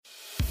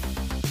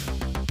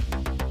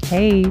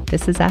Hey,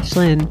 this is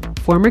Ashlyn,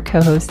 former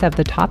co-host of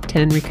the Top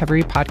 10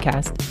 Recovery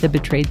podcast, The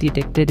Betrayed, the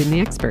Addicted, and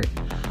the Expert.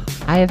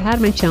 I have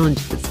had my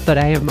challenges, but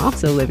I am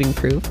also living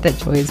proof that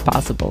joy is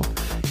possible,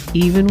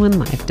 even when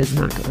life does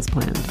not go as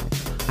planned.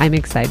 I'm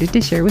excited to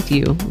share with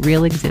you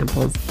real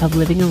examples of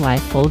living a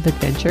life full of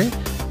adventure,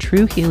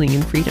 true healing,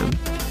 and freedom,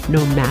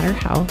 no matter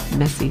how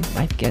messy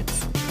life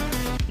gets.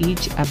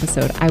 Each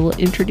episode, I will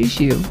introduce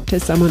you to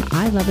someone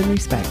I love and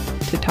respect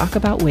to talk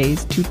about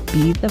ways to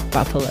be the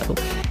buffalo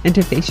and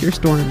to face your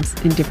storms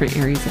in different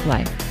areas of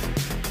life.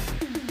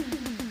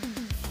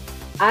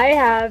 I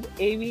have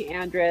Amy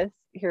Andrus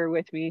here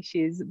with me.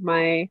 She's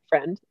my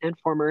friend and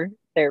former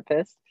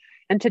therapist.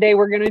 And today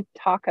we're going to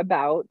talk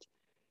about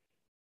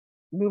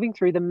moving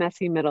through the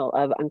messy middle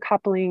of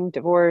uncoupling,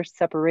 divorce,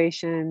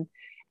 separation.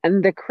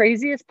 And the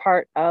craziest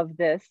part of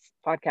this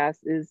podcast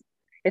is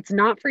it's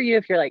not for you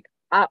if you're like,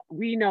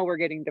 we know we're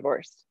getting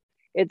divorced.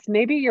 It's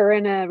maybe you're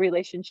in a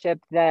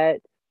relationship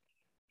that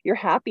you're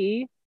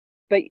happy,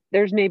 but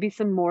there's maybe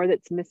some more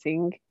that's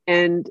missing.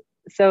 And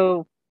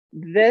so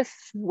this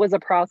was a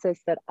process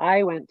that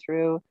I went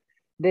through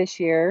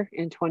this year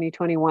in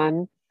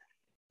 2021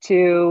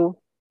 to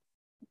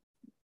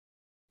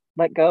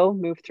let go,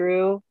 move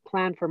through,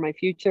 plan for my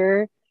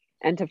future,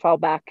 and to fall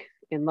back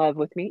in love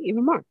with me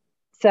even more.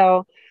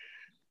 So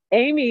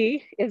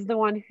Amy is the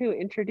one who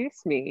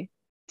introduced me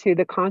to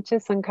the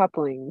conscious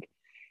uncoupling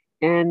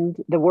and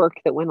the work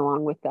that went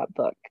along with that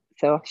book.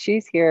 So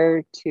she's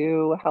here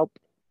to help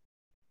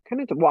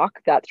kind of to walk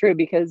that through,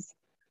 because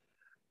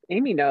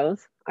Amy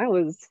knows I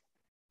was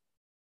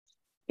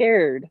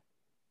scared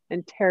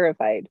and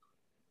terrified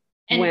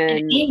and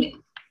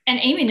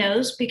Amy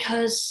knows,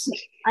 because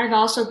I've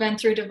also been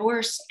through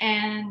divorce,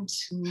 and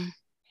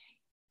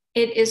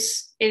it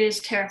is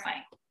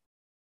terrifying.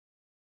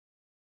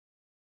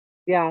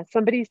 Yeah,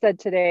 somebody said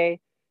today,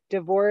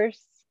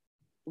 divorce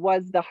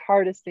was the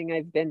hardest thing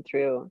I've been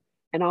through,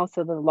 and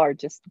also the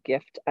largest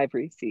gift I've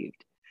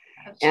received.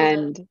 Absolutely.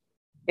 And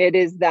it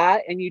is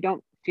that, and you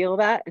don't feel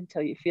that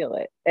until you feel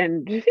it.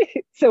 And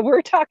so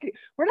we're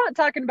not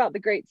talking about the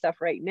great stuff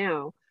right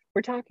now.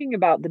 We're talking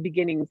about the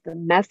beginnings, the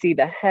messy,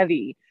 the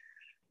heavy,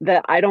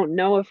 that I don't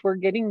know if we're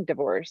getting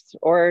divorced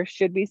or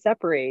should we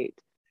separate,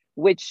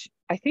 which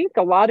I think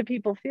a lot of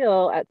people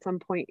feel at some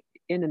point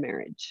in a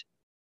marriage.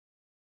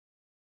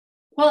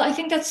 Well, I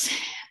think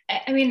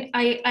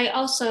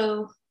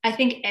I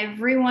think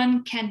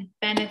everyone can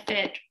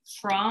benefit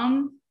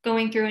from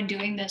going through and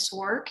doing this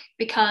work,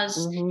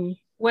 because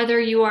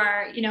whether you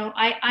are,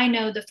 I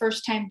know the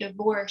first time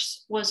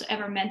divorce was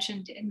ever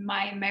mentioned in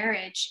my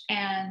marriage.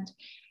 And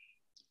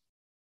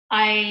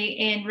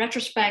in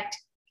retrospect,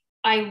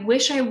 I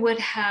wish I would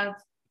have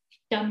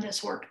done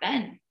this work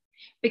then,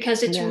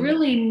 because it's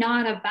really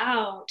not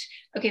about,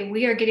 okay,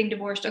 we are getting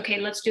divorced. Okay,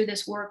 let's do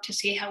this work to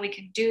see how we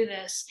can do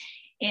this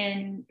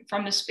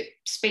from a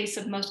space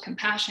of most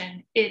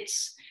compassion.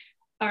 It's,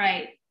 all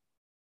right,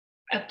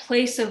 a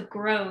place of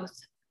growth.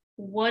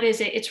 What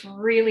is it? It's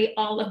really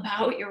all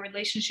about your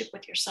relationship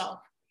with yourself.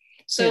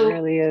 So it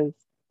really is.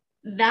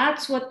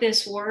 That's what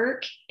this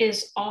work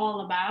is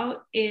all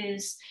about,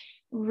 is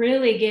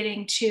really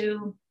getting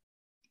to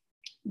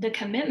the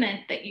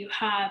commitment that you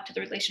have to the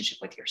relationship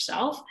with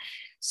yourself.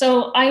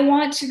 So I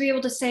want to be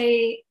able to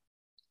say,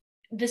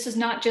 this is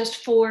not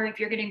just for if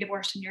you're getting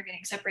divorced and you're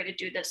getting separated,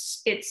 do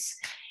this. It's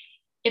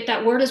if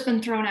that word has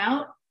been thrown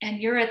out and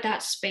you're at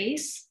that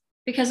space,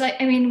 because I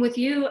mean, with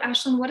you,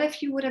 Ashlyn, what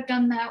if you would have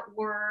done that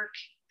work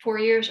 4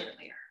 years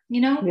earlier?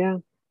 Yeah.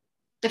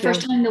 The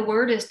first time the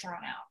word is thrown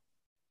out.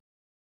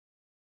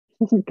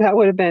 That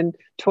would have been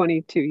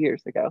 22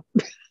 years ago.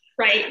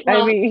 Right.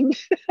 Well, I mean,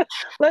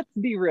 let's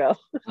be real.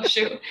 Oh,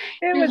 shoot.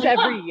 It was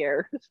every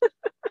year.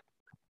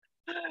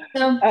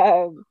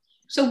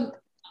 So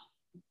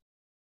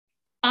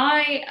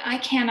I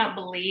cannot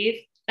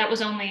believe that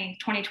was only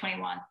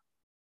 2021.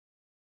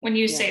 When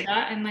you say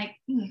that, I'm like,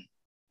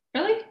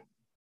 really?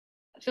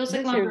 It feels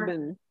like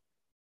longer.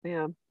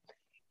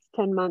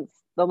 10 months,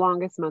 the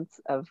longest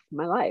months of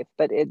my life,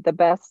 but the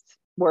best,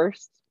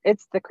 worst,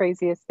 it's the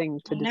craziest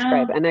thing to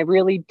describe. And I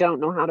really don't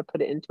know how to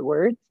put it into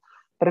words,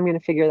 but I'm going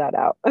to figure that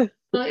out. Well,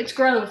 it's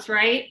growth,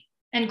 right?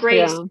 And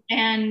grace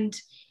and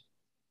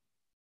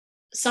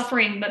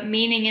suffering, but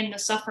meaning in the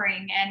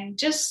suffering. And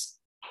just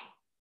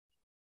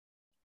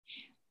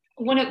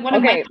one of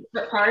my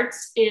favorite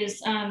parts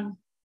is Thich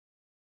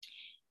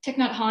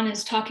Nhat Hanh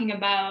is talking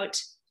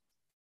about,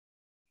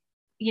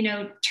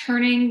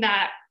 turning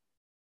that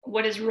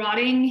what is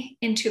rotting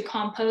into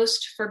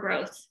compost for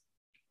growth.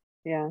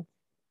 Yeah.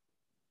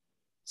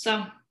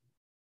 So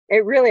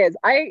it really is.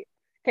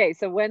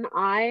 So when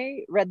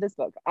I read this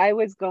book, I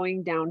was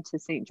going down to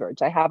St.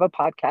 George. I have a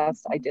podcast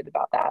I did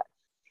about that,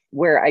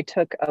 where I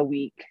took a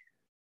week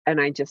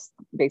and I just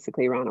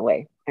basically ran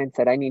away and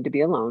said, I need to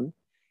be alone,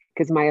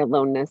 because my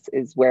aloneness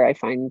is where I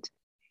find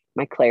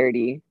my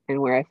clarity and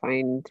where I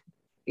find,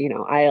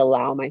 I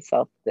allow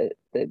myself the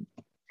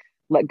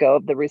let go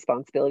of the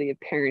responsibility of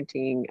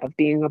parenting, of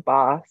being a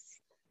boss,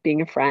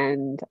 being a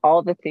friend,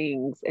 all the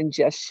things, and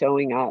just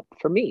showing up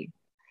for me.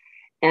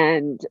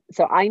 And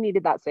so I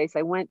needed that space.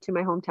 I went to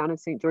my hometown of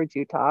St. George,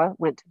 Utah,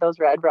 went to those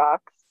Red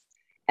Rocks.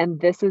 And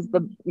this is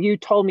you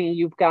told me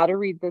you've got to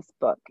read this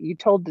book. You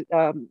told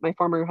my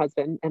former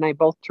husband and I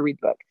both to read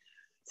the book.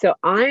 So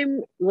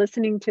I'm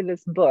listening to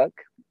this book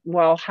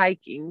while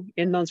hiking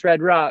in those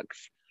Red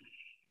Rocks.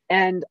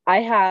 And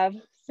I have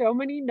so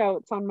many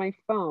notes on my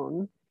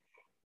phone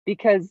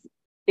because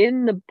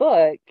in the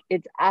book,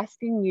 it's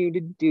asking you to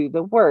do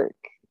the work,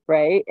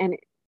 right? And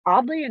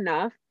oddly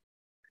enough,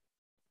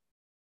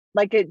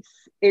 like it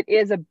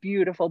is a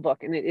beautiful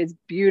book and it is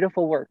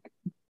beautiful work,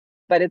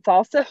 but it's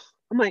also,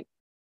 I'm like,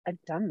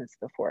 I've done this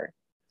before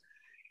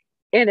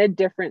in a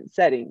different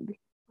setting.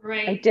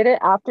 Right. I did it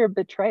after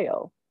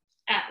betrayal.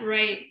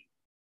 Right.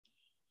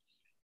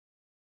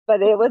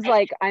 But it was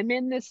like, I'm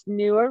in this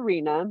new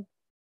arena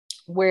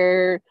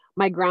where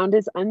my ground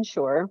is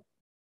unsure.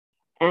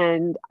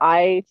 And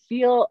I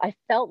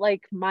felt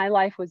like my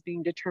life was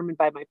being determined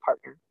by my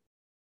partner.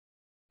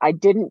 I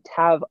didn't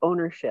have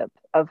ownership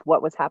of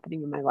what was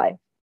happening in my life.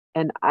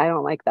 And I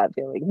don't like that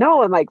feeling. No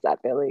one likes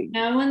that feeling.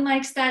 No one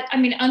likes that. I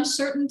mean,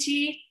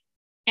 uncertainty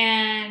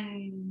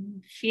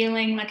and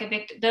feeling like a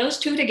victim, those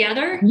two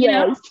together,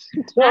 yes,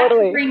 totally. That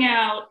can bring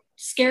out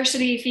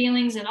scarcity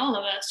feelings in all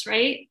of us,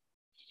 right?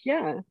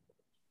 Yeah.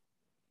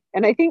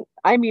 And I think,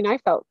 I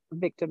felt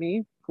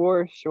victim-y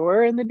for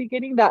sure in the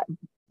beginning.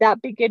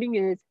 That beginning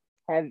is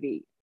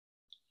heavy.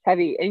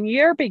 And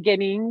your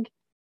beginning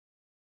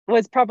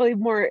was probably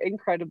more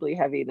incredibly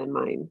heavy than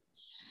mine.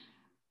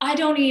 I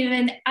don't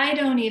even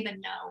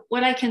know.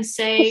 What I can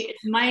say is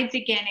my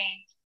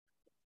beginning,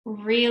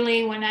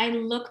 really, when I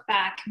look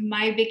back,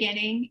 my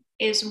beginning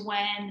is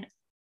when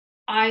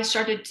I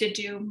started to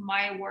do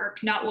my work,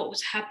 not what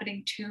was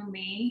happening to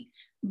me,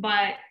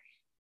 but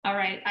all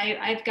right,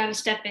 I've got to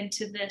step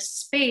into this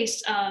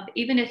space of,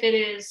 even if it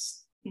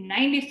is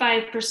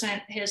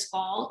 95% his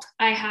fault,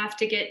 I have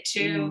to get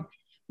to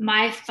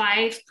my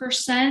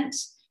 5%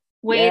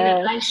 way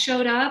that I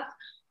showed up,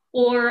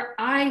 or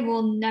I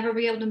will never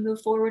be able to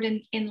move forward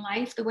in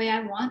life the way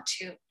I want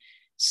to.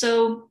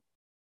 So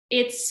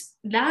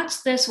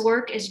that's this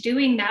work, is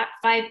doing that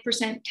 5%,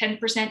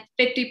 10%,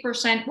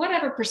 50%,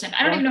 whatever percent.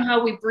 I don't even know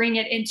how we bring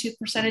it into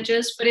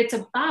percentages, but it's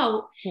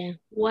about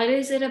what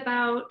is it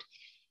about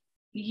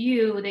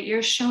you that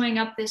you're showing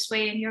up this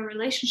way in your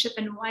relationship,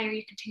 and why are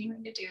you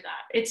continuing to do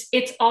that?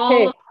 It's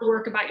all the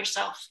work about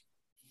yourself.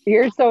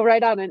 You're so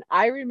right on. And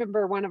I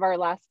remember one of our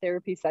last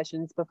therapy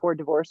sessions before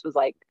divorce was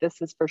like,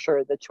 this is for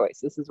sure the choice.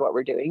 This is what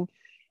we're doing.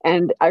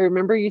 And I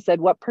remember you said,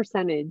 what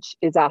percentage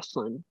is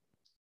Ashlyn?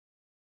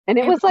 And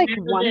it was like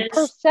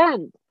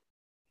 1%.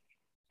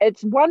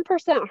 It's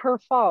 1% her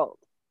fault.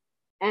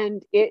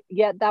 And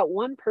yet that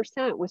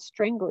 1% was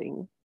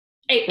strangling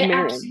the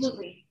marriage.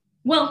 Absolutely.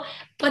 Well,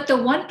 but the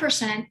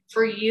 1%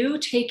 for you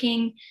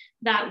taking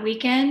that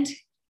weekend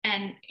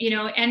and,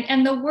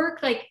 and the work,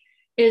 like,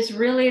 is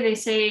really, they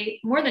say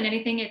more than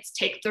anything, it's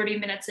take 30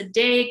 minutes a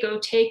day, go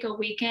take a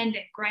weekend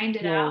and grind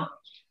it out.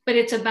 But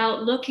it's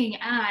about looking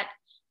at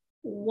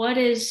what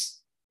is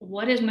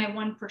my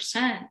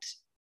 1%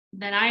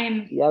 that I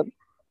am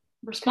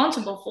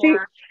responsible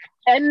for.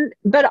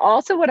 But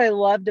also what I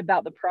loved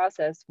about the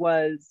process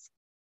was,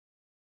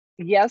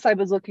 yes, I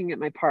was looking at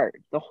my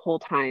part the whole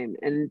time.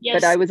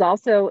 But I was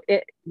also,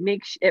 it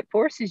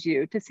forces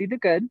you to see the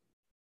good,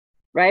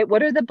 right?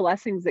 What are the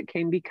blessings that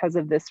came because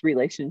of this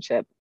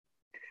relationship?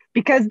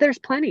 Because there's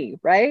plenty,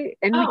 right?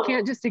 And we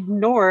can't just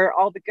ignore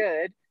all the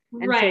good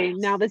and say,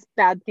 now this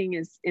bad thing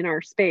is in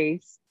our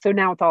space, so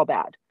now it's all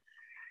bad.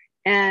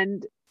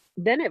 And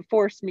then it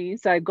forced me.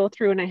 So I go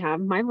through and I have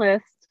my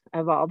list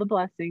of all the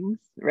blessings,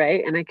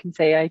 right? And I can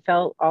say, I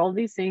felt all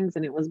these things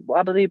and it was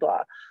blah, blah,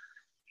 blah.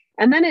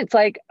 And then it's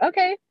like,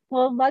 okay,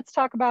 well, let's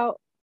talk about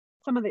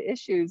some of the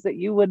issues that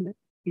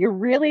you're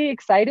really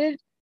excited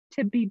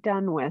to be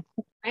done with.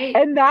 Right.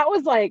 And that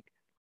was like,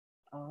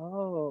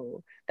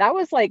 that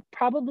was like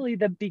probably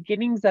the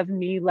beginnings of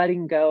me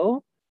letting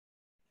go.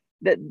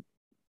 That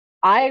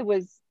I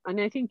was, and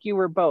I think you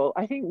were both,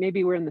 I think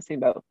maybe we're in the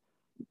same boat,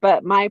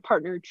 but my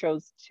partner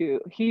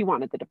he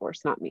wanted the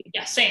divorce, not me.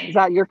 Yeah, same. Is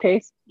that your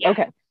case? Yeah.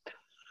 Okay.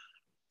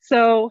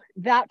 So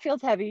that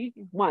feels heavy.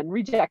 One,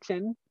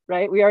 rejection,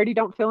 right? We already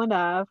don't feel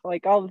enough,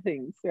 like all the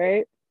things,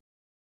 right?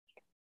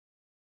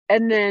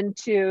 And then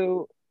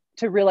to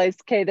realize,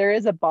 okay, there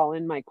is a ball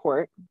in my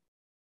court.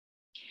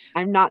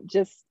 I'm not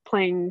just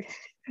playing,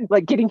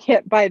 like getting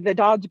hit by the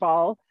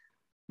dodgeball.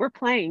 We're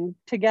playing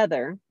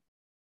together.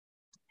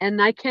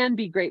 And I can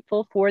be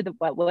grateful for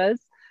what was,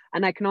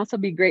 and I can also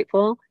be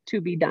grateful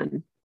to be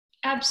done.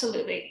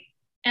 Absolutely.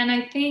 And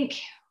I think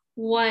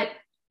what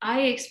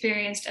I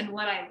experienced and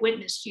what I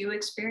witnessed you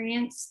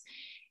experience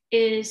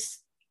is,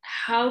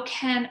 how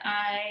can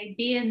I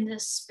be in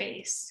this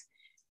space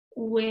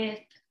with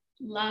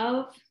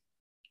love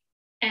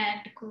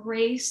and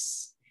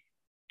grace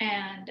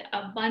and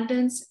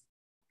abundance,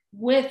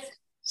 with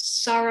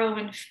sorrow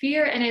and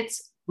fear? And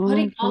it's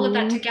putting all of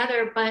that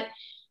together. But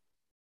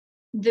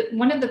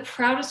one of the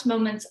proudest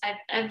moments I've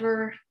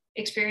ever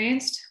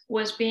experienced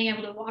was being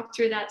able to walk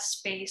through that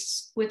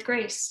space with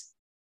grace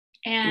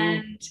Mm.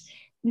 and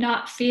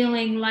not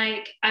feeling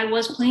like I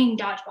was playing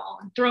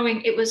dodgeball and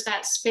throwing. It was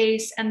that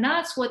space. And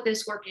that's what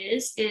this work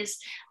is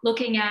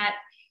looking at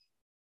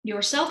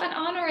yourself and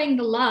honoring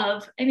the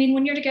love. I mean,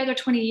 when you're together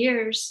 20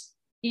 years,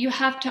 you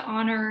have to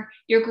honor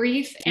your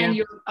grief and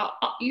Yeah.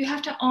 you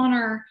have to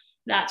honor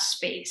that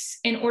space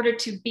in order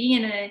to be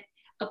in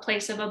a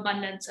place of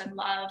abundance and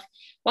love,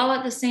 while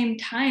at the same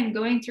time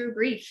going through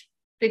grief,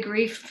 the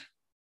grief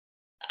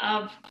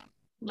of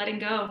letting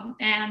go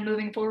and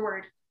moving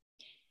forward.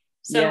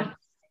 So Yeah.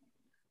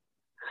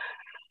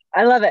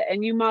 I love it.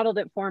 And you modeled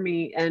it for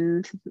me.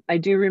 And I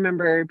do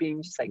remember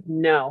being just like,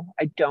 no,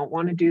 I don't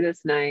want to do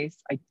this nice.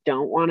 I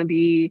don't want to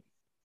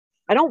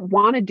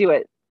do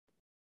it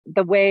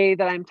the way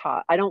that I'm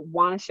taught. I don't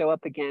want to show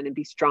up again and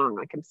be strong.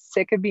 Like, I'm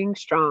sick of being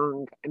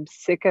strong. I'm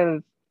sick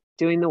of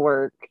doing the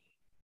work.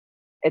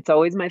 It's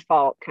always my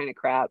fault kind of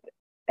crap.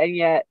 And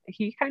yet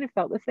he kind of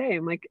felt the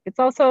same. Like, it's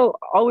also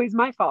always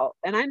my fault.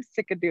 And I'm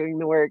sick of doing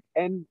the work.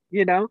 And,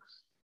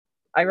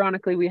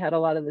 ironically, we had a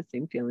lot of the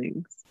same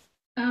feelings.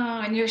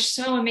 oh, and you're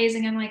so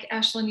amazing. I'm like,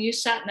 Ashlyn, you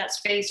sat in that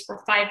space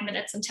for 5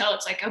 minutes until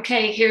it's like,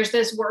 okay, here's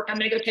this work. I'm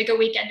going to go take a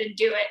weekend and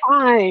do it.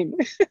 Fine.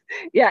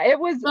 Yeah, it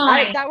was,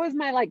 Fine. that was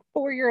my like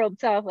 4-year-old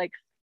self, like,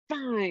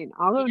 fine,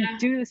 I'll go Yeah,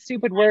 do the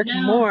stupid work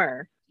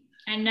more.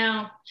 I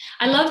know.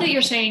 I love that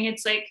you're saying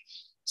it's like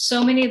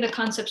so many of the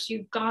concepts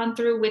you've gone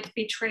through with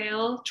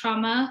betrayal,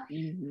 trauma,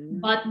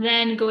 Mm-hmm. but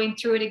then going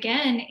through it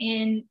again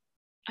in,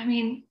 I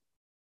mean,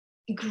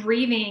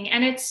 grieving.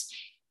 And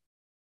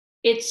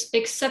it's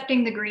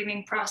accepting the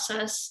grieving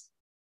process.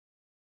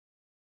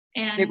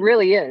 And It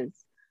really is.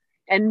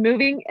 And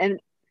moving and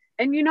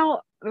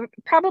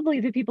probably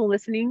the people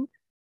listening,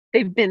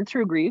 they've been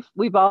through grief.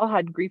 We've all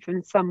had grief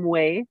in some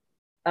way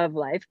of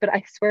life, but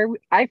I swear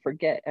I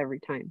forget every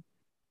time.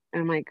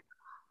 And I'm like,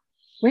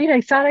 wait,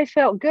 I thought I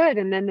felt good.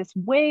 And then this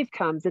wave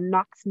comes and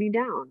knocks me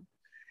down.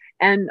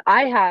 And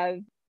I have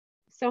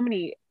so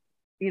many,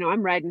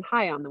 I'm riding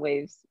high on the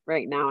waves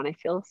right now and I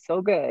feel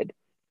so good.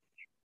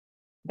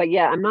 But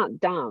yeah, I'm not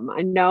dumb.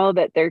 I know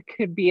that there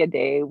could be a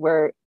day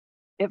where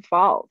it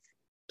falls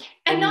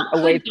and not a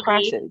could wave be,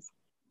 crashes.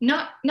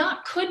 not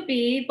could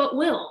be, but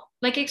will,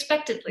 like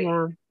expectedly.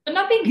 Yeah. But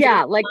not being Yeah.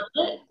 fearful Like,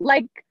 of it.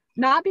 like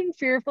not being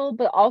fearful,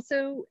 but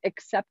also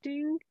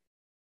accepting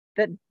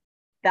that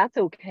that's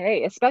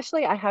okay.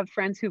 Especially I have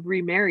friends who've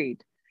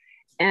remarried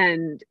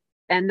and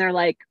they're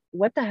like,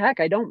 what the heck?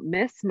 I don't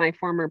miss my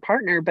former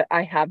partner, but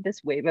I have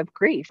this wave of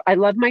grief. I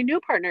love my new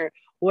partner.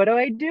 What do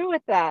I do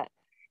with that?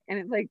 And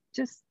it's like,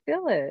 just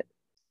feel it.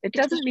 It It's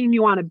doesn't mean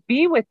you want to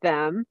be with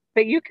them,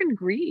 but you can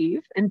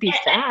grieve and be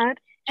sad.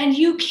 and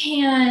you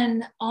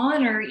can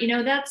honor,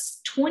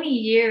 that's 20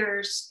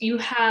 years you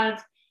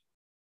have.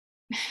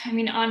 I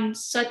mean, on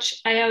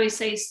such, I always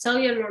say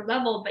cellular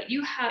level, but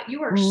you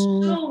are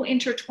Mm, so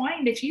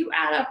intertwined. If you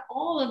add up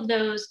all of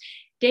those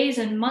days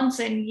and months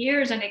and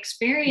years and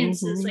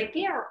experiences, mhm. like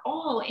they are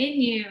all in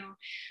you.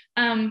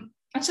 And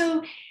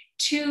so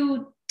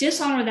to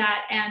dishonor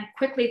that and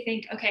quickly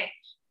think, okay,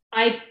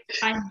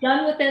 I'm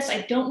done with this.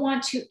 I don't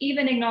want to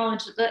even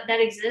acknowledge that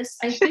exists.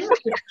 I feel like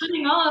you're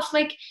cutting off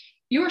like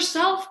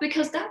yourself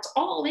because that's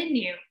all in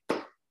you.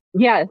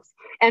 Yes.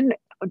 And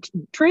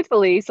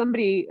truthfully,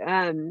 somebody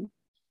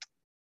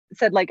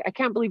said, like, I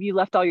can't believe you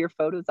left all your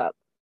photos up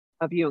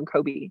of you and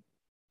Kobe,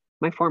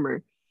 my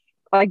former.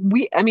 Like,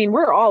 I mean,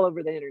 we're all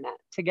over the internet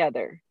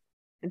together.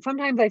 And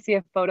sometimes I see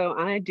a photo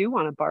and I do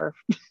want to barf,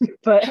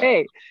 but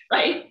hey.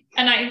 Right.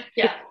 And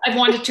I've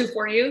wanted to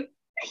for you.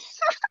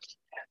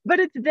 But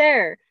it's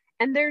there.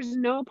 And there's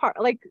no part,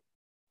 like,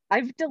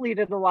 I've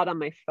deleted a lot on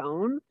my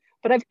phone,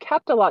 but I've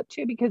kept a lot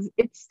too because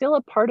it's still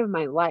a part of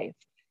my life.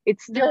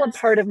 It's still a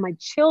Yes. part of my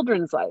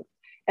children's life.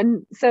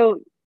 And so,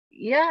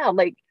 yeah,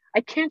 like,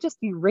 I can't just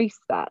erase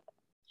that.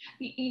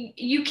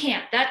 You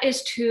can't. That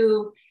is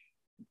to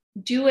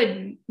do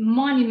a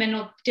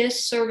monumental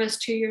disservice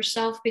to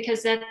yourself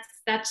because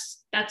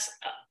that's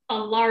a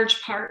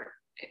large part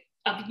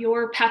of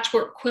your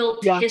patchwork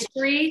quilt Yeah.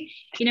 history.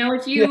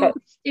 If you Yes.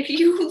 if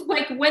you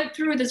like went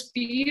through this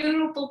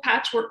beautiful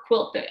patchwork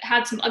quilt that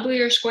had some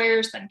uglier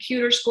squares than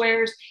cuter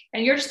squares,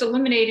 and you're just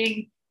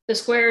eliminating the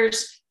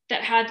squares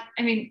that had,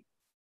 I mean,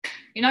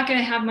 you're not going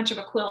to have much of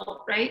a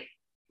quilt, right?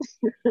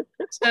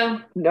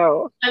 So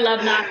No. I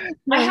love that. I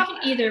No.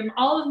 haven't either.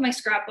 All of my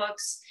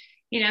scrapbooks,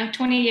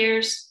 20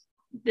 years,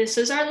 this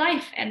is our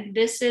life and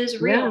this is Yeah,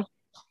 real.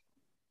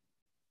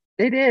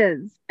 it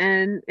is.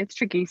 And it's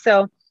tricky.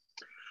 So,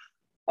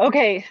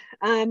 okay.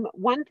 I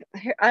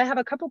have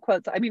a couple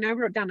quotes. I mean, I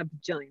wrote down a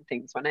bajillion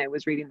things when I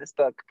was reading this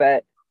book,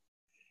 but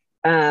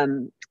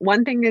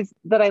one thing is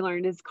that I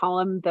learned is call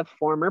him the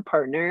former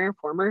partner,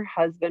 former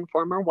husband,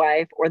 former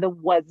wife, or the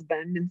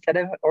husband instead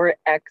of or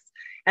ex.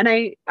 And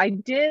I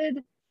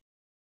did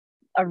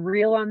a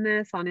reel on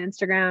this on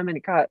Instagram and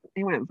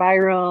it went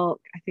viral,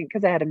 I think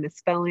because I had a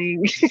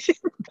misspelling.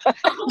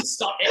 Oh,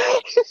 stop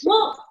it.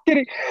 Well,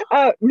 Kidding.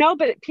 No,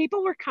 but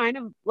people were kind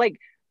of like,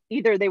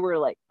 either they were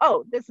like,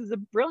 oh, this is a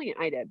brilliant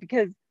idea,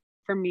 because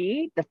for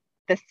me,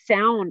 the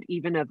sound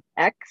even of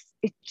X,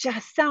 it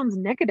just sounds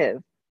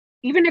negative.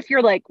 even if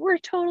you're like, we're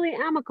totally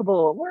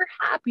amicable, we're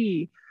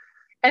happy.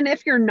 And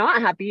if you're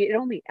not happy, it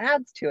only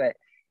adds to it.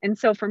 And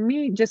so for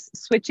me, just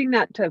switching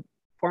that to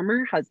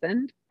former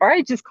husband, or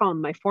I just call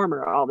him my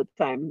former all the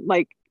time,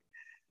 like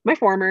my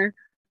former,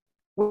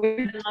 I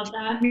love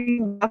that.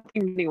 mean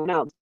nothing to anyone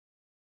else.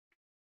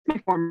 My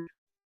former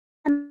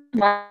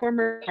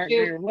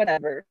partner,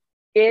 whatever.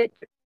 It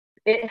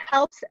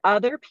helps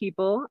other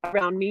people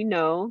around me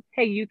know,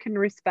 hey, you can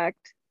respect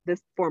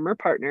this former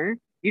partner.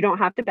 You don't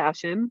have to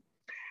bash him,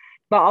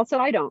 but also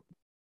I don't.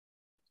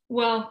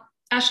 Well,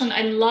 Ashlyn,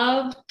 I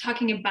love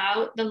talking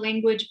about the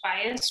language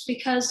bias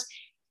because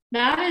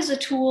that is a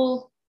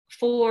tool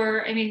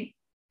for, I mean,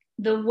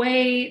 the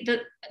way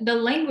that the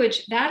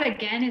language, that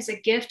again is a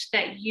gift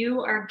that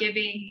you are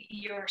giving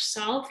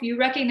yourself. You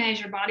recognize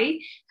your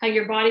body, how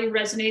your body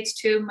resonates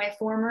to my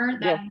former,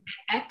 that my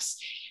ex.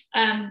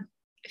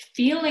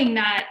 Feeling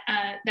that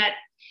that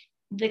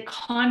the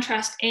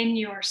contrast in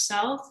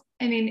yourself.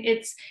 I mean,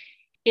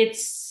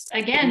 it's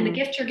again the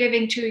gift you're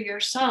giving to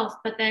yourself,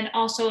 but then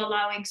also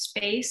allowing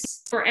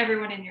space for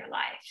everyone in your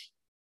life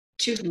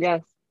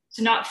to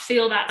not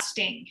feel that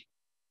sting.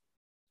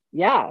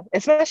 Yeah,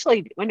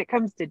 especially when it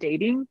comes to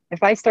dating.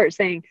 If I start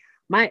saying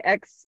my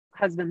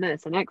ex-husband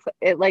this and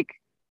it like,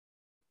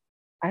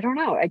 I don't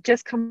know, it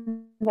just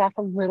comes off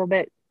a little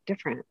bit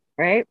different,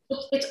 right?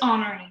 It's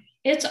honoring.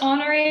 It's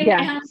honoring.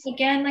 Yeah. And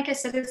again, like I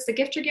said, it's the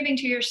gift you're giving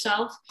to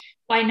yourself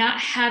by not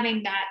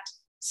having that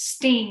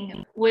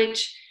sting,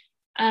 which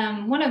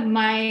one of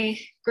my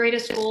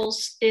greatest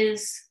goals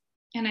is,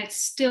 and it's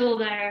still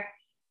there,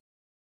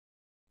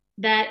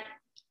 that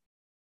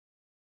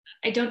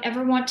I don't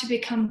ever want to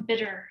become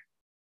bitter.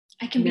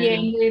 I can be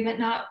angry, but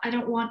I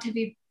don't want to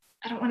be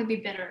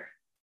bitter.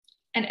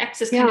 And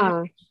X is kind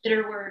of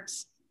bitter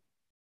words.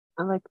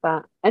 I like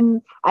that.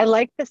 And I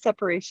like the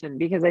separation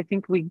because I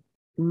think we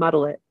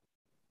muddle it.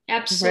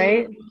 Absolutely.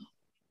 Right?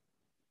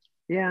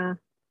 Yeah.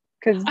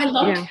 Because I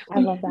love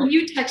that. When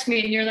you text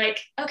me and you're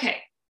like, okay,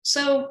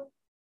 so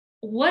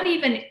what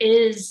even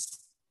is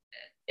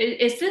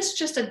this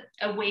just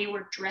a way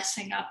we're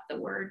dressing up the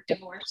word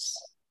divorce?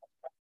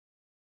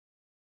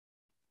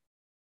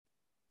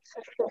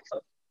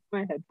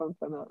 My headphones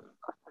went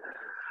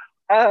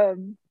out.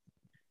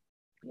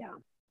 Yeah.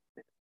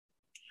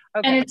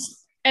 Okay.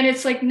 And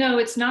it's like, no,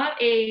 it's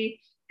not a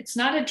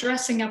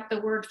dressing up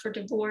the word for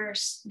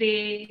divorce.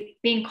 The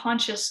being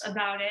conscious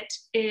about it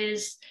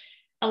is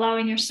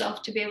allowing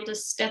yourself to be able to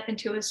step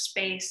into a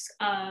space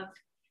of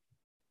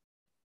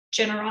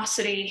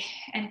generosity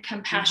and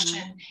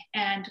compassion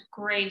and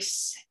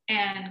grace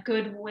and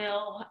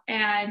goodwill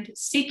and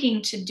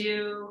seeking to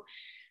do.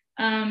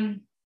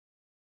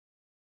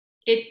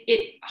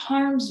 It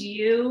harms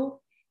you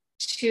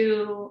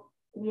to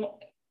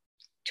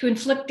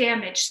inflict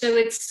damage. So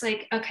it's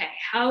like, okay,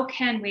 how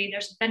can we,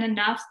 there's been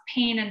enough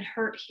pain and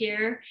hurt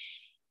here.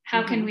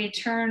 How can we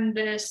turn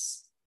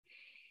this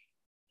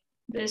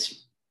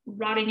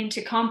rotting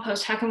into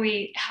compost? How can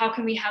we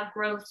have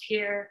growth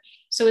here?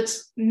 So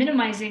it's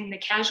minimizing the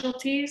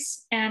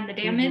casualties and the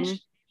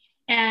damage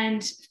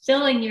and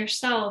filling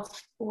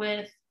yourself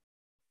with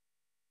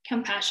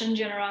compassion,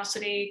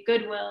 generosity,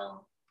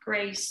 goodwill,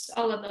 grace,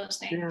 all of those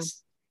things. Yeah.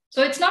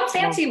 So it's not a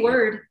fancy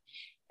word.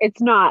 It's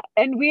not.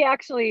 And we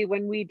actually,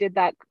 when we did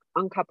that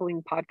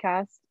uncoupling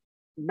podcast,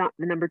 not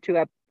the number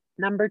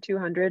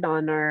 200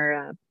 on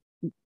our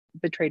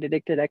Betrayed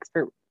Addicted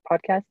Expert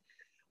podcast,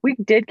 we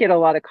did get a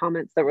lot of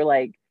comments that were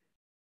like,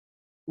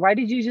 why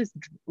did you just,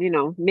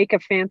 make a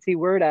fancy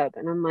word up?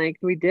 And I'm like,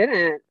 we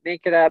didn't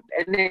make it up.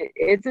 And it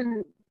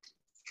isn't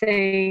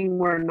saying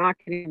we're not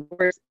getting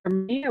worse. For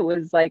me, it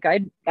was like,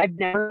 I've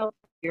never felt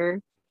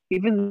failure.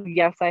 Even,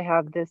 yes, I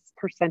have this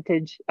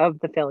percentage of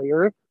the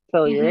failure,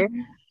 but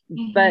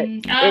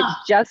it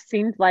just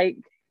seemed like,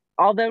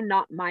 although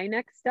not my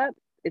next step,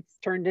 it's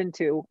turned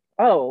into,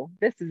 oh,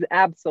 this is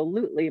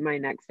absolutely my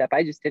next step.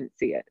 I just didn't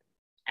see it.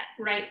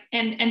 Right.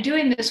 And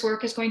doing this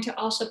work is going to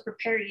also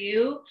prepare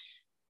you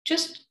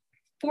just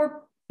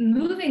for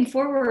moving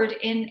forward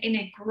in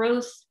a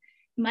growth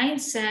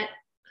mindset,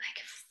 like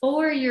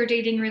for your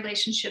dating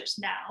relationships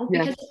now.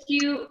 Because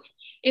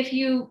if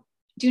you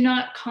do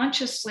not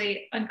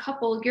consciously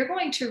uncouple, you're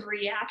going to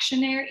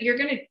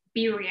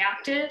be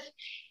reactive,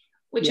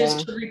 which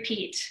is to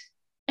repeat.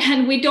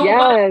 And we don't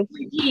want to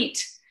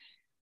repeat.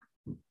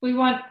 Oh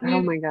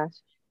my gosh.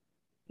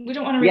 We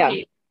don't want to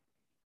repeat.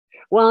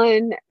 Well,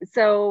 and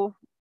so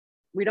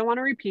we don't want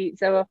to repeat.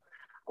 So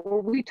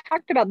we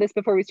talked about this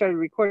before we started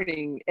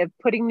recording, of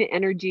putting the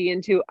energy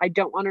into, I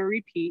don't want to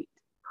repeat.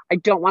 I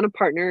don't want a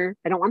partner.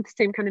 I don't want the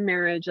same kind of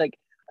marriage. Like,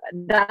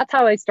 that's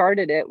how I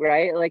started it,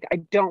 right? Like, I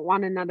don't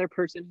want another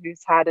person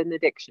who's had an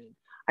addiction.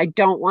 I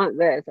don't want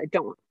this.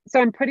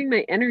 So I'm putting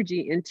my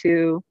energy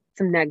into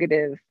some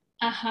negative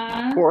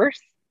force.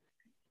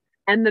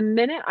 And the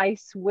minute I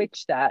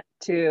switch that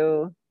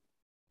to,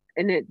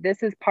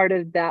 this is part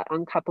of that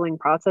uncoupling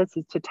process,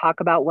 is to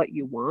talk about what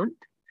you want.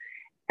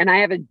 And I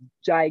have a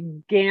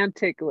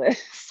gigantic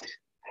list.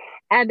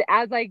 And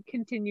as I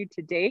continue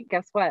to date,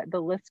 guess what? The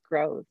list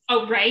grows.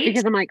 Oh, right.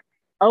 Because I'm like,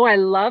 Oh, I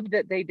love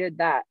that they did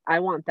that. I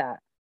want that.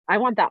 I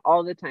want that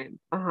all the time.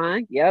 Uh-huh.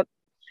 Yep.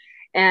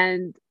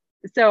 And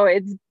so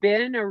it's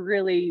been a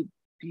really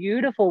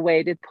beautiful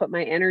way to put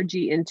my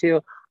energy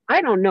into,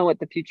 I don't know what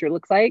the future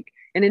looks like.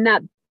 And in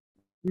that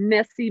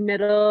messy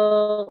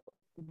middle,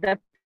 the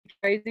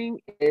rising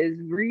is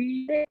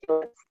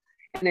ridiculous.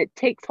 And it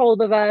takes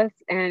hold of us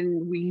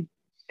and we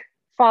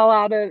fall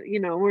out of,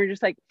 we're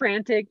just like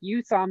frantic.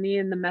 You saw me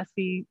in the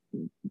messy,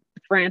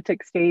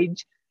 frantic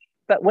stage.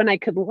 But when I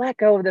could let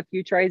go of the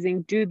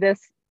futurizing, do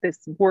this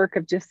work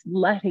of just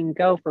letting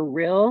go for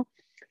real,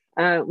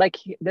 like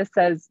this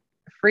says,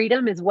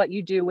 freedom is what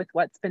you do with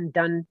what's been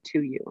done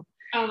to you.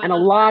 Oh, and a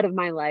lot of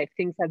my life,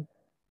 things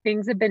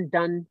have been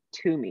done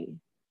to me.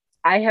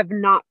 I have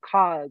not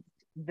caused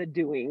the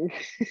doing.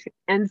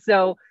 And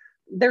so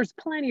there's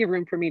plenty of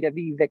room for me to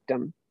be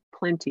victim.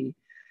 Plenty.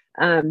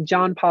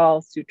 John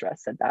Paul Sutra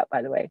said that,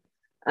 by the way.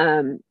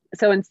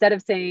 So instead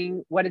of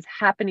saying what is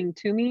happening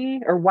to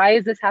me or why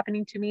is this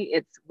happening to me,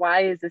 it's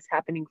why is this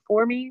happening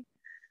for me?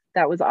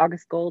 That was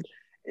August Gold.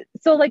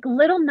 So like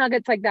little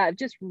nuggets like that,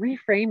 just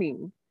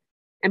reframing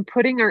and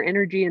putting our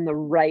energy in the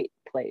right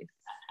place.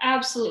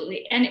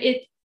 Absolutely. And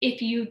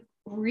if you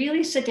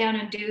really sit down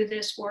and do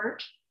this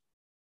work,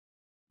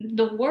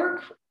 doing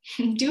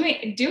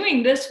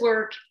this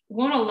work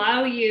won't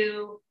allow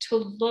you to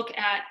look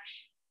at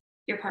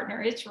your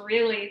partner. It's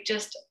really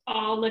just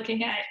all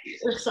looking at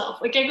yourself.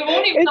 Like it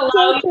won't even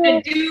allow you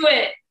to do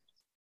it.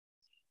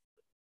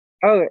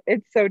 Oh,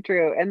 it's so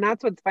true. And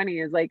that's what's funny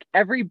is like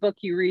every book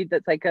you read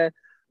that's like a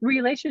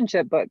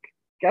relationship book,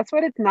 guess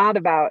what it's not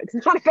about? It's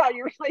not about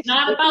your relationship.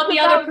 Not about the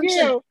other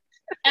person.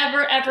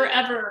 Ever, ever,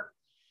 ever.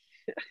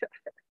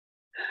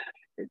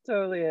 It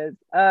totally is.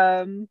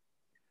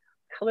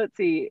 Let's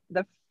see.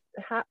 The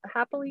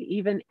happily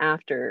even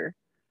after,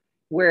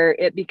 where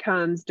it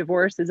becomes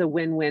divorce is a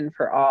win-win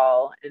for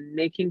all, and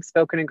making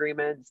spoken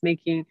agreements,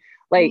 making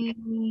like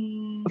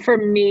for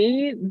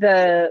me,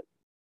 the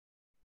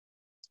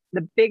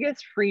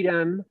biggest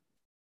freedom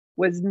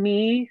was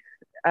me.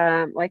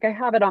 Like I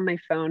have it on my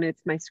phone.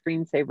 It's my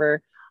screensaver.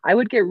 I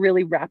would get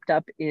really wrapped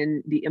up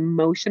in the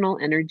emotional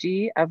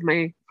energy of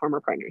my former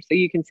partner. So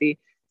you can see, it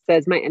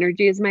says my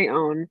energy is my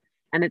own.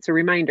 And it's a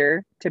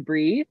reminder to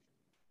breathe,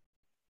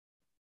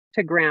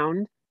 to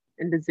ground,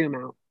 and to zoom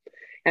out.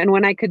 And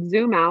when I could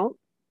zoom out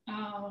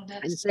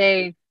and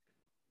say,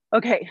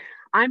 okay,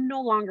 I'm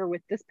no longer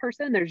with this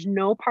person. There's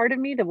no part of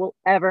me that will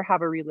ever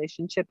have a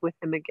relationship with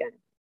him again.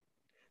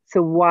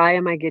 So why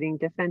am I getting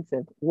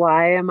defensive?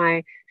 Why am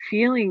I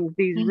feeling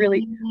these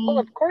really, well,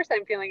 of course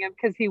I'm feeling him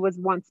because he was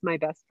once my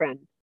best friend,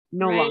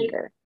 no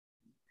longer.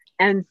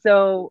 And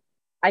so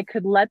I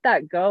could let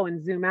that go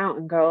and zoom out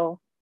and go,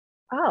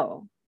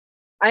 oh,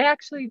 I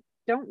actually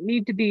don't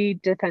need to be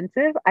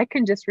defensive. I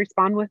can just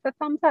respond with a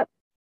thumbs up.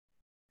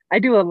 I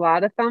do a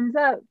lot of thumbs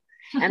up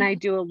and I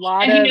do a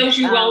lot and he knows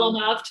you well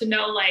enough to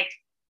know like,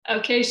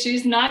 okay,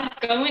 she's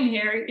not going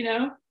here,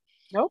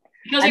 Nope.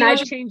 And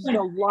I've changed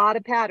a lot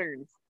of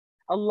patterns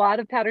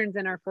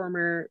in our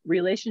former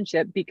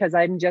relationship because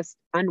I'm just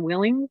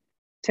unwilling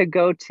to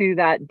go to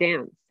that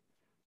dance.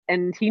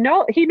 And he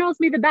knows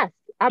me the best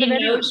out of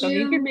anyone. So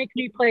he can make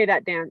me play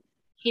that dance.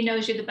 He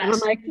knows you the best. And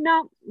I'm like,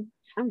 no,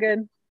 I'm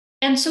good.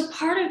 And so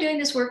part of doing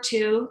this work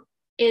too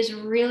is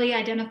really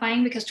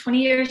identifying, because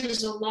 20 years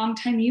is a long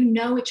time. You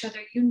know each other.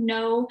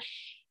 I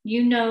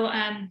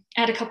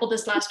had a couple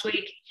this last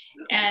week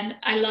and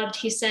I loved,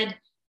 he said,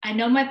 I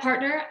know my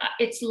partner.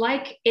 It's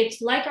like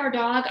our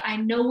dog. I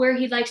know where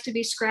he likes to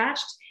be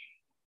scratched.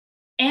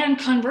 And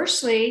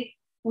conversely,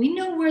 we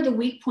know where the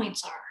weak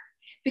points are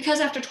because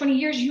after 20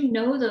 years, you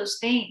know those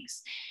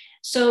things.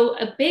 So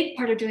a big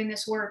part of doing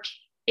this work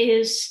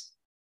is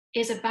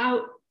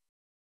about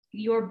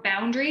your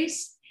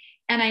boundaries.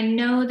 And I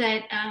know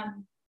that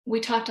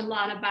we talked a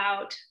lot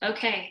about,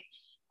 okay,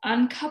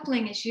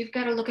 uncoupling is you've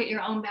got to look at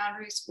your own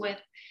boundaries with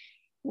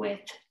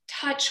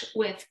touch,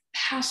 with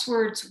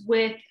passwords,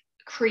 with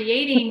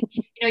creating,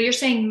 you're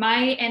saying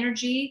my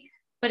energy,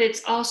 but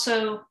it's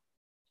also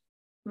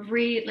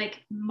like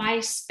my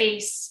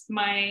space,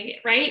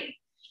 right?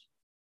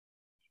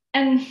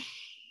 And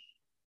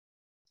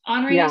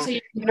honoring it so you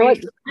can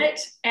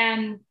it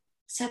and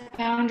set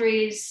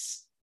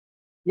boundaries.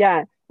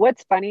 Yeah.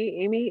 What's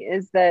funny, Amy,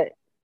 is that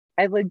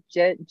I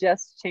legit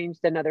just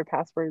changed another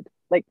password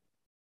like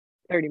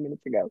 30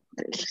 minutes ago.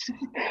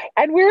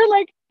 And we're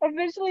like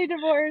officially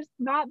divorced,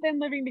 not been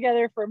living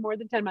together for more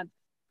than 10 months.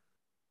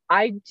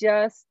 I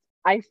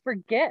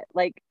forget,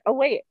 like, oh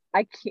wait,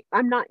 I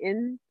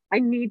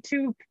need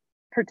to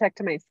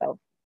protect myself.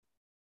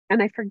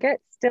 And I forget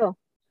still.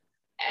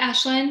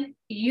 Ashlyn,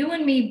 you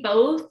and me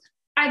both,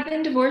 I've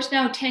been divorced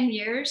now 10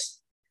 years.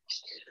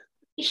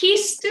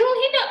 He's still,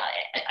 you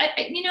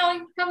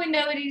probably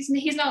know that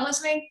he's not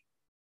listening.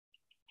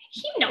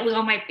 He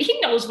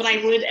knows what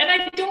I would, and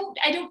I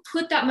don't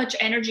put that much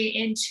energy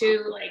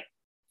into like,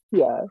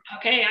 yeah,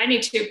 okay, I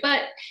need to,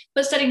 but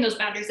setting those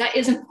boundaries, that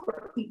is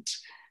important.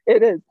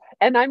 It is.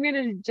 And I'm going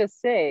to just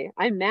say,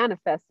 I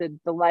manifested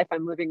the life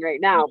I'm living right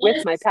now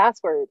with my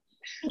password.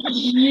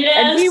 Yes.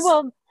 And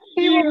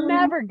He will You,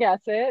 never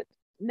guess it.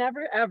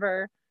 Never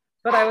ever.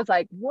 But I was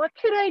like, what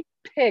could I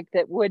pick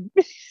that would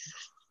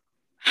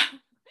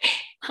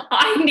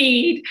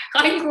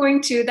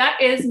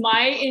that is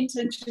my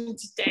intention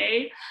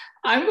today.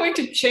 I'm going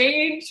to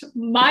change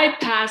my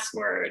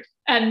password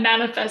and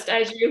manifest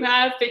as you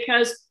have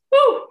because,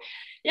 whoo,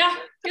 yeah,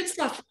 good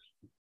stuff.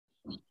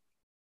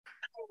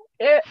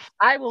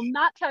 I will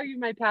not tell you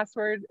my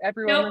password,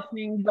 everyone Nope,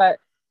 listening, but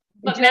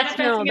but just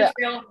know manifesting is that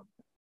real.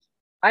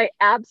 I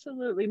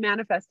absolutely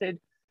manifested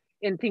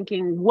in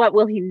thinking, what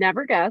will he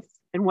never guess?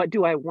 And what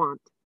do I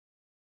want?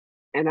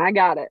 And I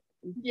got it.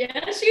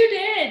 Yes, you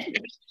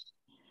did.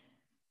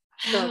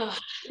 So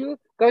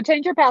go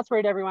change your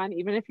password, everyone,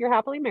 even if you're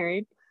happily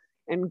married,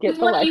 and get With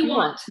the what life you you want.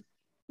 want.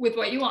 With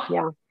what you want.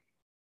 Yeah.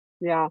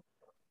 Yeah.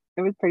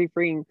 It was pretty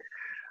freeing.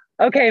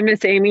 Okay,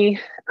 Miss Amy.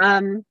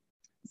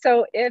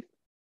 So I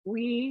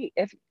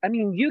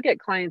mean, you get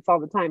clients all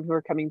the time who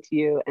are coming to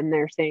you and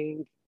they're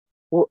saying,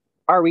 well,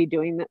 are we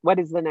doing that? What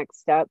is the next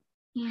step?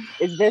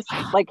 Is this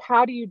like,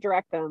 how do you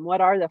direct them?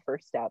 What are the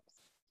first steps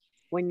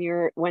when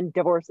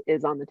divorce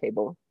is on the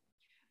table?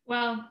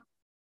 Well,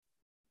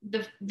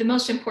 the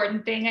most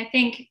important thing, I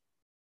think,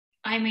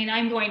 I mean,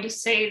 I'm going to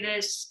say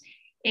this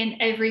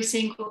in every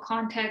single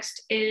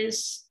context,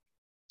 is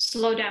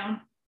slow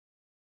down.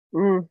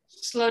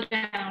 Slow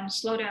down,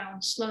 slow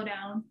down, slow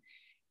down,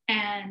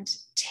 and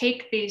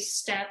take these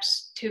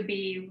steps to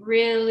be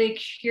really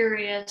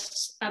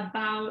curious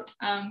about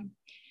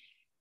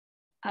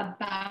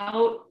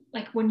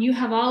like when you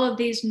have all of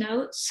these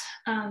notes,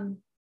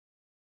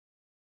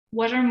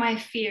 what are my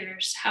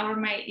fears? How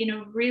am I,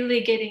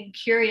 really getting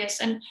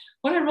curious? And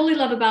what I really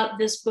love about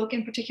this book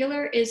in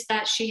particular is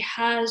that she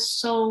has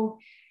so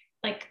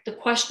like the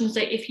questions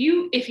that if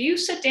you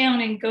sit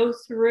down and go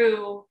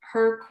through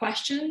her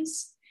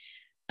questions,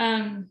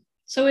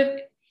 so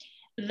if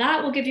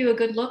that will give you a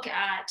good look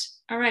at,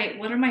 all right,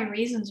 what are my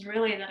reasons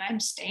really that I'm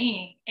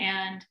staying?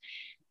 And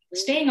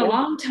staying a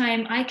long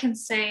time, I can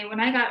say when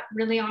I got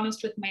really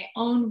honest with my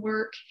own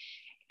work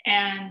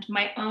and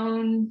my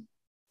own,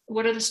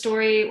 what's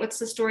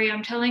the story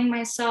I'm telling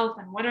myself,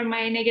 and what are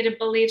my negative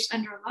beliefs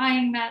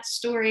underlying that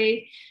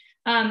story?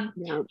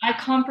 I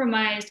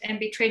compromised and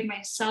betrayed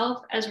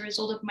myself as a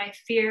result of my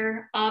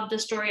fear of the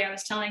story I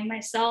was telling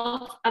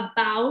myself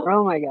about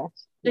Oh my gosh.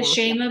 the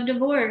shame of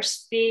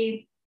divorce,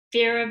 the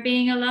fear of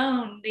being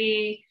alone,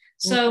 getting.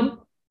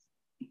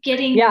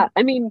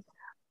 I mean,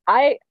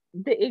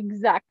 the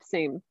exact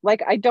same.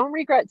 Like, I don't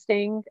regret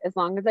staying as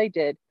long as I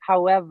did.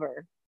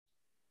 However,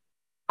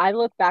 I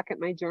look back at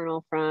my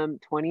journal from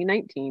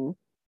 2019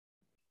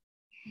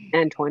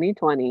 and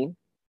 2020,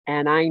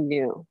 and I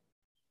knew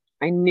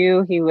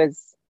he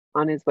was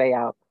on his way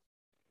out.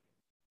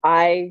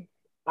 I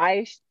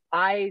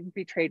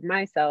betrayed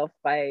myself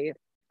I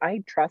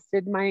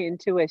trusted my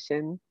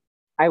intuition.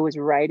 I was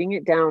writing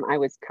it down. I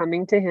was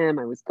coming to him.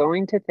 I was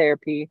going to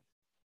therapy,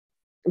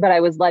 but I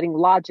was letting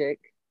logic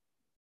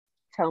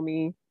tell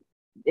me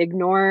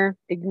ignore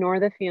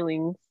the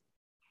feelings,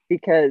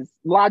 because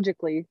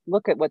logically,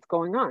 look at what's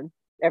going on.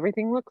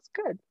 Everything looks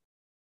good.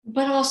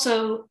 But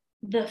also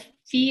the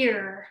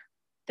fear,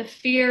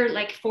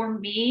 like for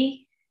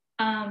me,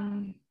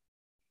 I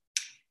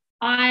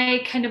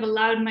kind of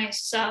allowed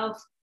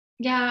myself,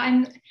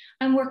 yeah,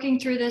 I'm working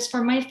through this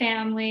for my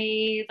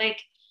family,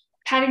 like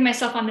patting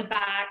myself on the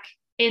back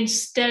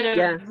instead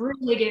of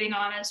really getting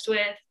honest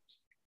with,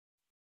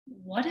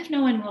 what if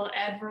no one will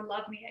ever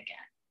love me again?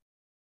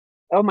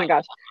 Oh my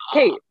gosh.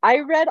 Okay,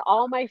 I read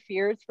all my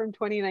fears from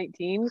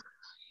 2019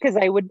 because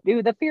I would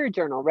do the fear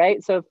journal,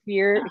 right? So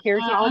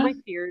here's all my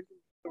fears,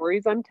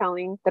 stories I'm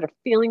telling that are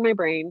feeling my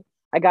brain.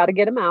 I got to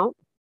get them out.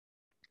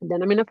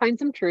 Then I'm going to find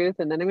some truth,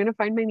 and then I'm going to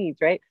find my needs,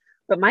 right?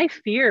 But my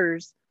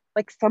fears,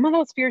 like some of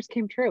those fears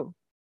came true.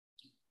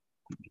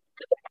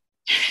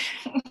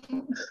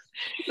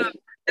 The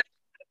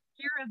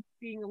fear of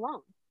being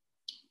alone.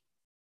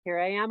 Here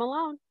I am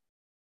alone.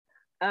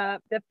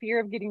 The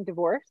fear of getting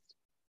divorced.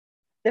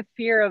 The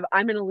fear of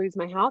I'm going to lose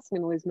my house. I'm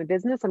going to lose my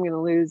business. I'm going to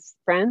lose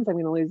friends. I'm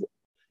going to lose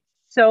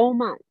so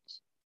much.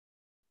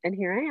 And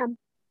here I am.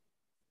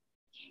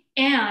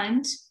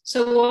 And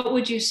so what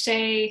would you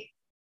say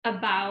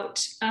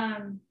about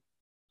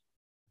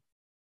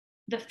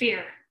the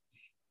fear?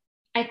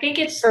 I think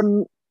it's,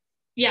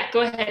 yeah,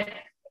 go ahead.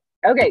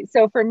 Okay.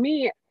 So for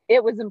me,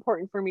 it was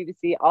important for me to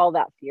see all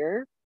that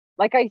fear.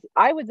 Like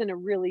I was in a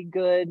really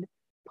good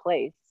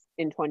place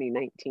in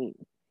 2019.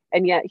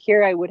 And yet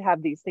here I would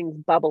have these things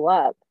bubble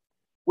up,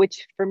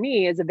 which for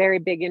me is a very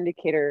big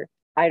indicator.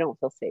 I don't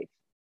feel safe.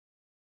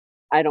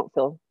 I don't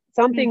feel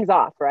something's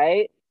off,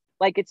 right?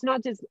 Like it's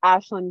not just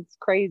Ashlyn's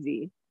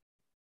crazy.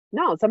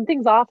 No,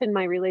 something's off in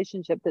my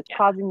relationship that's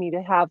causing me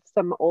to have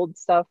some old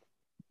stuff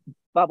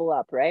bubble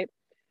up, right?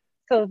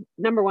 So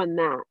number one,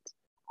 that.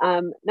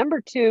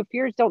 Number two,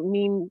 fears don't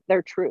mean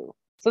they're true.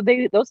 So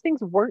those things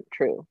weren't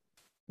true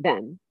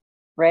then,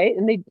 right?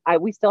 And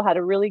we still had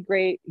a really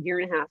great year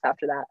and a half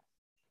after that.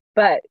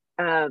 But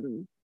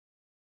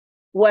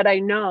what I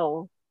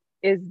know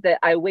is that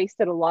I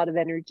wasted a lot of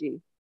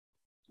energy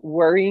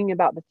worrying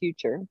about the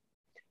future,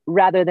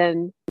 rather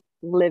than